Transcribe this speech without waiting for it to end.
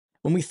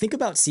When we think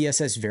about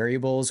CSS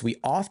variables, we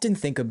often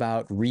think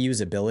about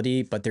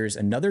reusability, but there's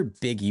another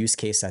big use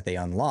case that they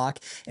unlock,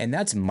 and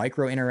that's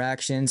micro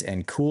interactions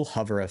and cool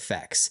hover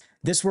effects.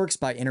 This works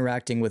by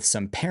interacting with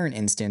some parent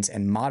instance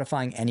and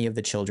modifying any of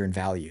the children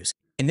values.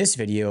 In this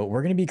video,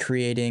 we're going to be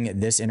creating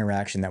this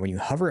interaction that when you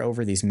hover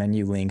over these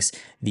menu links,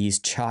 these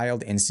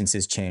child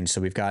instances change. So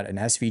we've got an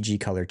SVG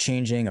color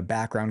changing, a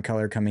background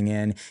color coming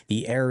in,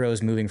 the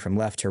arrows moving from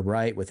left to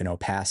right with an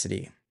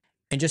opacity.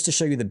 And just to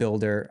show you the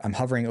builder, I'm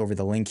hovering over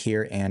the link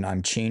here and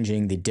I'm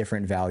changing the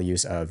different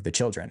values of the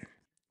children.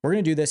 We're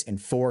going to do this in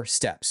 4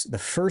 steps. The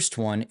first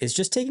one is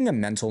just taking a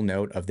mental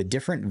note of the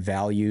different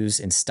values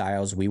and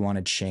styles we want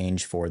to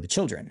change for the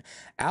children.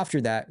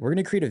 After that, we're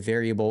going to create a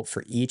variable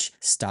for each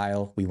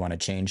style we want to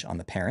change on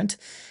the parent.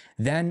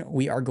 Then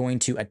we are going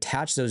to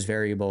attach those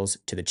variables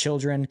to the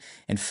children.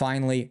 And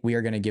finally, we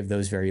are going to give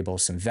those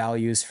variables some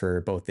values for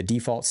both the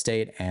default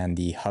state and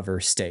the hover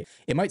state.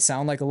 It might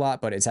sound like a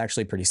lot, but it's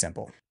actually pretty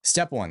simple.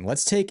 Step 1,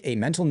 let's take a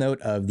mental note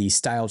of the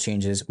style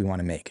changes we want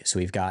to make. So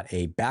we've got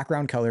a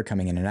background color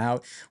coming in and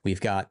out.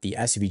 We've got the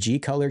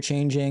SVG color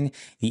changing.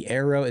 The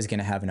arrow is going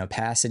to have an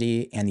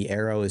opacity, and the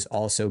arrow is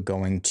also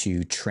going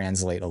to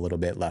translate a little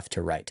bit left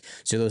to right.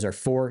 So those are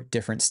 4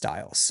 different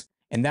styles.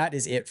 And that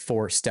is it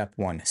for step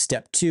 1.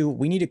 Step 2,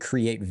 we need to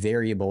create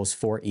variables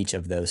for each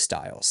of those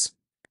styles.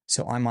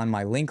 So I'm on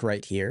my link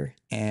right here,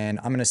 and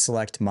I'm going to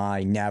select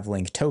my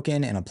navlink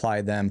token and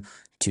apply them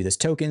to this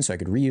token so I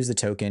could reuse the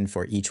token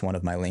for each one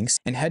of my links,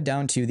 and head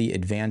down to the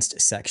advanced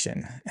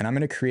section. And I'm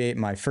going to create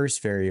my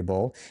first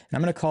variable, and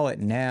I'm going to call it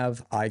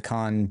nav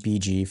icon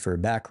bg for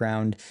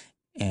background.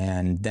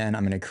 And then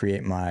I'm going to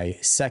create my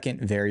second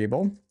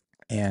variable,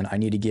 and I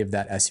need to give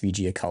that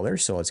SVG a color,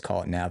 so let's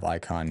call it nav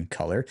icon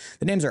color.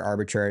 The names are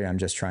arbitrary. I'm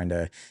just trying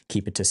to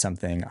keep it to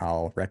something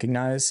I'll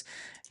recognize.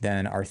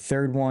 Then our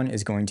third one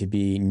is going to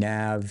be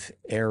nav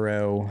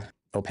arrow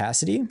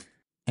opacity.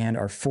 And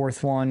our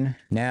fourth one,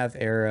 nav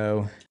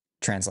arrow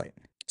translate.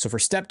 So for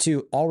step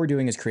 2, all we're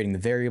doing is creating the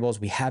variables.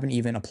 We haven't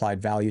even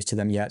applied values to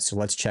them yet. So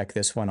let's check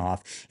this one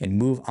off and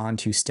move on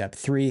to step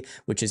 3,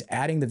 which is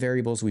adding the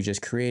variables we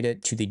just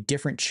created to the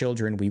different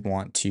children we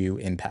want to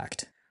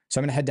impact. So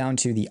I'm going to head down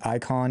to the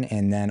icon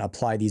and then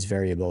apply these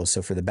variables.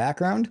 So for the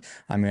background,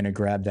 I'm going to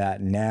grab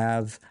that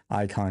nav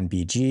icon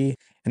bg.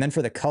 And then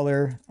for the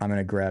color, I'm going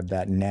to grab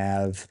that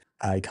nav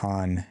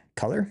icon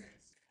color.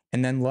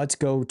 And then let's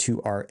go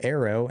to our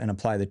arrow and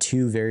apply the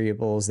 2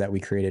 variables that we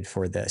created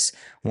for this.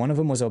 One of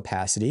them was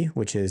opacity,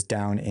 which is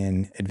down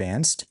in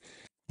advanced.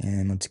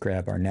 And let's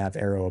grab our nav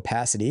arrow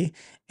opacity.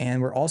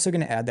 And we're also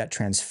going to add that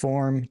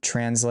transform,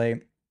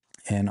 translate,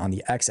 and on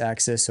the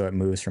x-axis, so it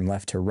moves from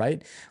left to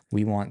right,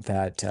 we want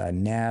that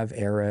nav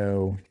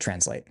arrow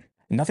translate.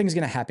 Nothing's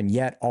going to happen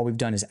yet. All we've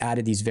done is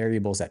added these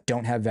variables that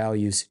don't have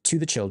values to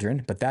the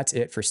children, but that's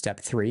it for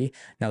step 3.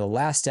 Now the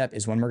last step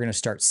is when we're going to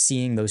start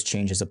seeing those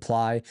changes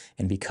apply,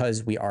 and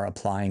because we are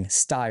applying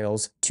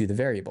styles to the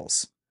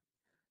variables.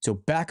 So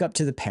back up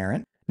to the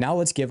parent. Now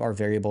let's give our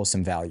variables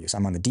some values.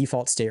 I'm on the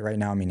default state right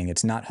now, meaning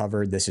it's not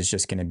hovered. This is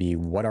just going to be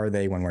what are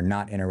they when we're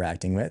not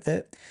interacting with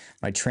it.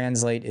 My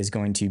translate is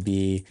going to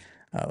be,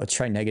 let's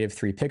try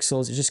 -3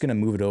 pixels. It's just going to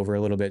move it over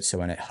a little bit so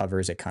when it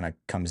hovers, it kind of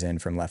comes in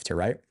from left to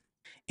right.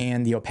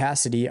 And the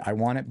opacity, I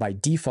want it by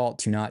default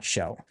to not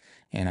show.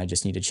 And I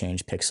just need to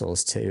change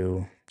pixels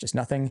to just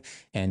nothing.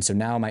 And so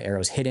now my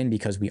arrow's hidden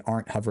because we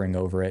aren't hovering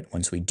over it.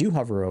 Once we do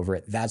hover over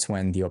it, that's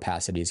when the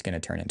opacity is going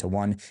to turn into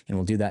 1. And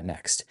we'll do that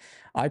next.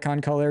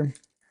 Icon color,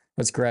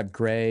 let's grab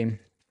gray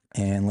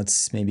and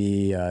let's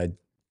maybe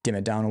dim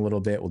it down a little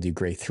bit. We'll do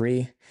gray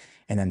 3.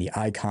 And then the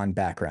icon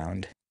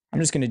background, I'm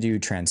just going to do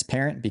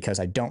transparent because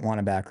I don't want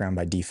a background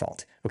by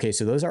default. Okay,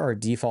 so those are our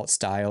default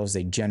styles.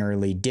 They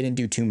generally didn't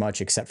do too much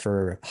except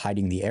for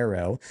hiding the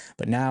arrow,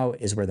 but now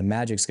is where the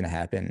magic's going to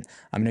happen.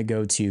 I'm going to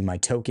go to my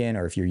token,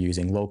 or if you're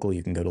using local,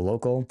 you can go to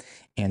local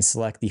and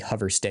select the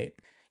hover state.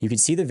 You can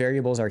see the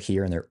variables are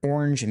here and they're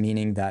orange,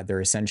 meaning that they're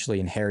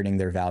essentially inheriting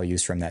their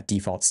values from that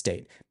default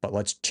state. But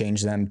let's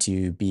change them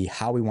to be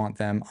how we want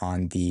them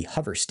on the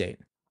hover state.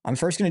 I'm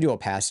first going to do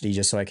opacity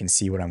just so I can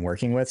see what I'm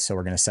working with. So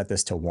we're going to set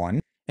this to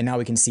 1. And now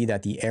we can see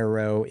that the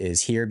arrow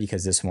is here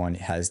because this one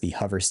has the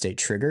hover state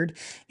triggered.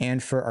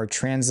 And for our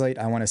translate,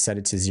 I want to set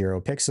it to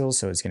 0 pixels.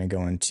 So it's going to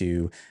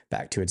go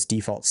back to its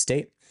default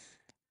state.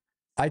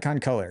 Icon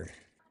color,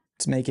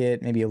 let's make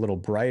it maybe a little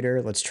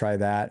brighter. Let's try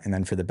that. And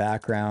then for the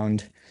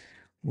background,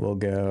 we'll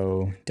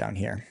go down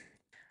here.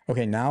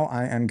 Okay, now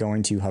I am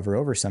going to hover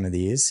over some of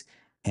these.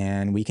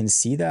 And we can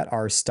see that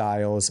our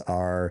styles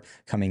are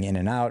coming in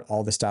and out.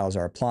 All the styles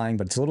are applying,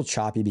 but it's a little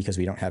choppy because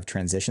we don't have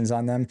transitions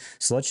on them.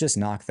 So let's just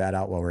knock that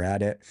out while we're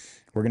at it.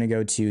 We're going to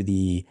go to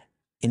the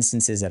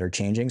instances that are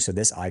changing. So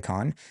this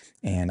icon,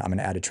 and I'm going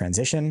to add a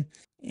transition.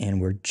 And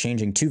we're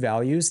changing 2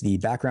 values, the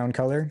background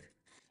color,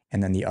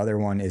 and then the other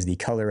one is the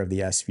color of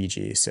the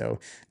SVG. So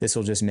this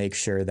will just make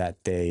sure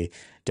that they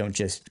don't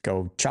just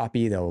go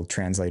choppy. They'll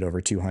translate over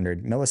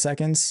 200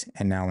 milliseconds.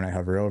 And now when I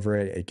hover over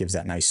it, it gives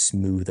that nice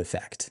smooth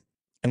effect.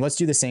 And let's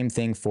do the same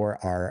thing for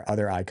our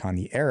other icon,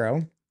 the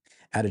arrow.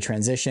 Add a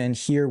transition.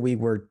 Here we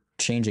were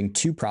changing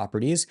two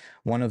properties.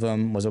 One of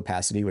them was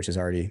opacity, which is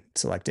already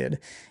selected,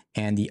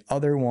 and the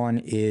other one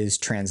is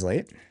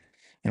translate.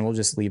 And we'll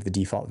just leave the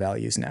default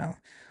values now.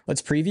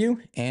 Let's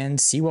preview and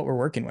see what we're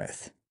working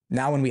with.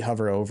 Now when we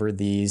hover over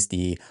these,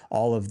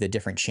 all of the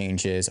different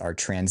changes are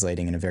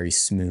translating in a very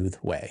smooth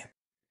way.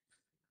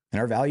 And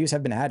our values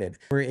have been added.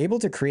 We're able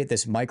to create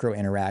this micro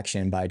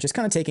interaction by just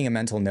kind of taking a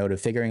mental note of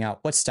figuring out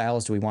what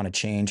styles do we want to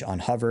change on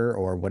hover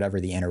or whatever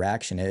the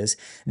interaction is.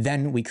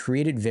 Then we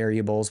created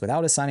variables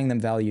without assigning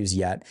them values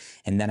yet.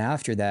 And then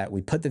after that,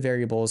 we put the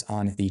variables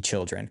on the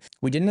children.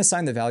 We didn't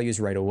assign the values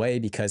right away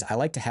because I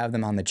like to have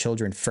them on the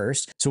children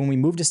first. So when we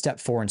move to step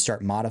 4 and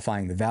start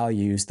modifying the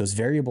values, those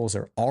variables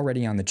are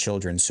already on the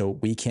children. So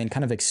we can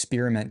kind of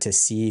experiment to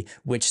see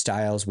which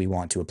styles we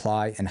want to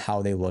apply and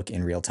how they look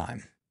in real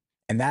time.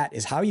 And that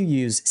is how you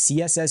use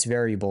CSS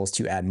variables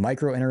to add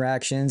micro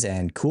interactions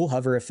and cool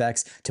hover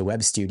effects to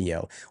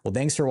Webstudio. Well,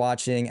 thanks for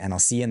watching, and I'll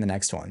see you in the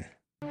next one.